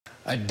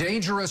A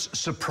dangerous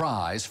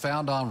surprise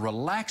found on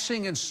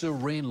relaxing and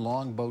serene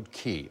Longboat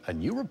Key. A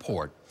new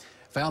report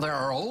found there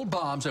are old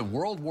bombs and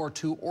World War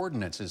II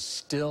ordnances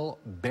still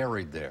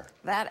buried there.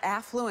 That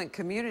affluent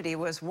community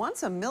was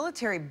once a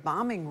military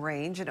bombing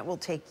range, and it will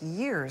take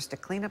years to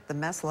clean up the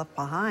mess left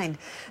behind.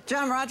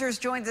 John Rogers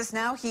joins us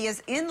now. He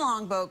is in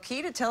Longboat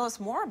Key to tell us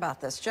more about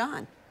this.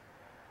 John.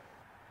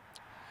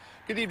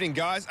 Good evening,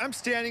 guys. I'm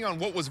standing on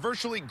what was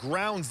virtually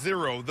ground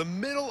zero, the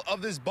middle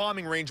of this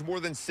bombing range more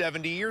than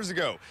 70 years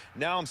ago.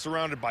 Now I'm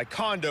surrounded by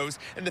condos,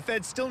 and the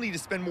feds still need to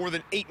spend more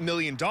than $8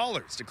 million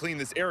to clean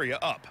this area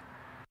up.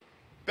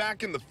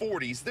 Back in the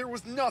 40s, there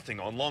was nothing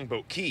on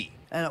Longboat Key.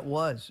 And it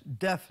was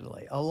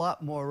definitely a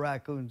lot more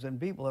raccoons than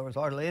people. There was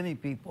hardly any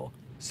people.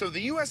 So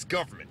the U.S.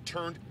 government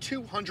turned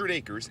 200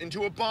 acres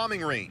into a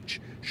bombing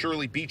range.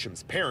 Shirley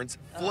Beecham's parents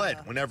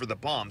fled whenever the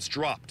bombs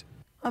dropped.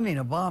 I mean,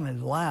 a bomb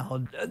is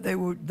loud. They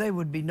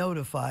would be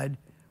notified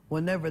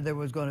whenever there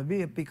was going to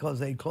be it because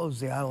they'd close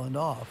the island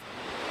off.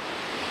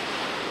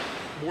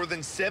 More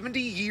than 70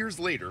 years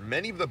later,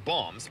 many of the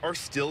bombs are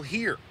still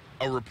here.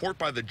 A report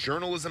by the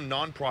journalism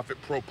nonprofit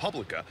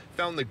ProPublica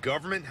found the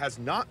government has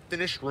not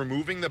finished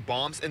removing the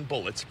bombs and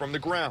bullets from the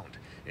ground.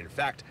 In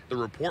fact, the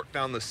report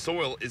found the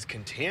soil is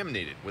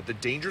contaminated with the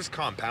dangerous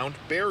compound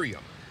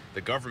barium.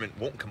 The government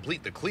won't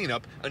complete the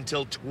cleanup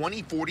until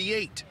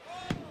 2048.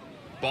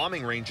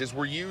 Bombing ranges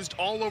were used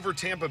all over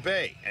Tampa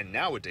Bay, and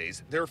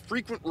nowadays there are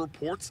frequent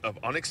reports of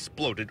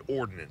unexploded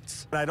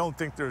ordnance. I don't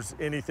think there's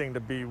anything to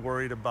be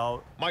worried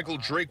about. Michael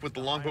Drake with the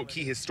Longboat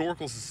Key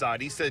Historical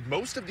Society said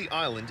most of the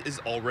island is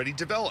already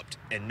developed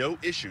and no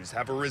issues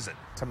have arisen.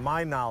 To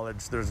my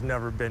knowledge, there's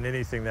never been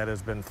anything that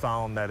has been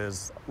found that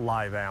is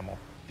live ammo.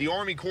 The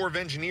Army Corps of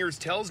Engineers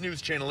tells News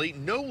Channel 8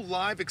 no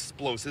live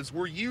explosives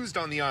were used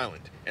on the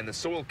island, and the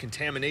soil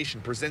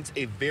contamination presents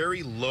a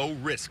very low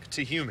risk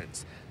to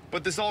humans.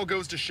 But this all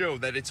goes to show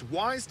that it's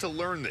wise to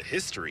learn the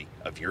history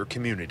of your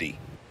community.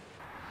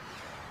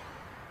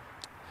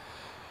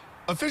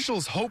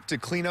 Officials hope to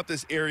clean up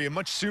this area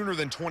much sooner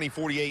than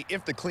 2048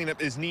 if the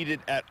cleanup is needed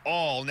at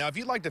all. Now, if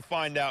you'd like to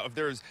find out if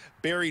there's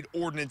buried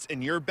ordnance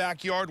in your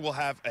backyard, we'll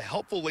have a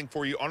helpful link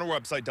for you on our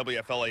website,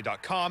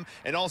 WFLA.com,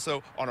 and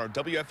also on our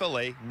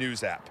WFLA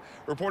News app.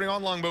 Reporting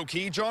on Longboat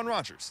Key, John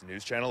Rogers,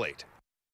 News Channel 8.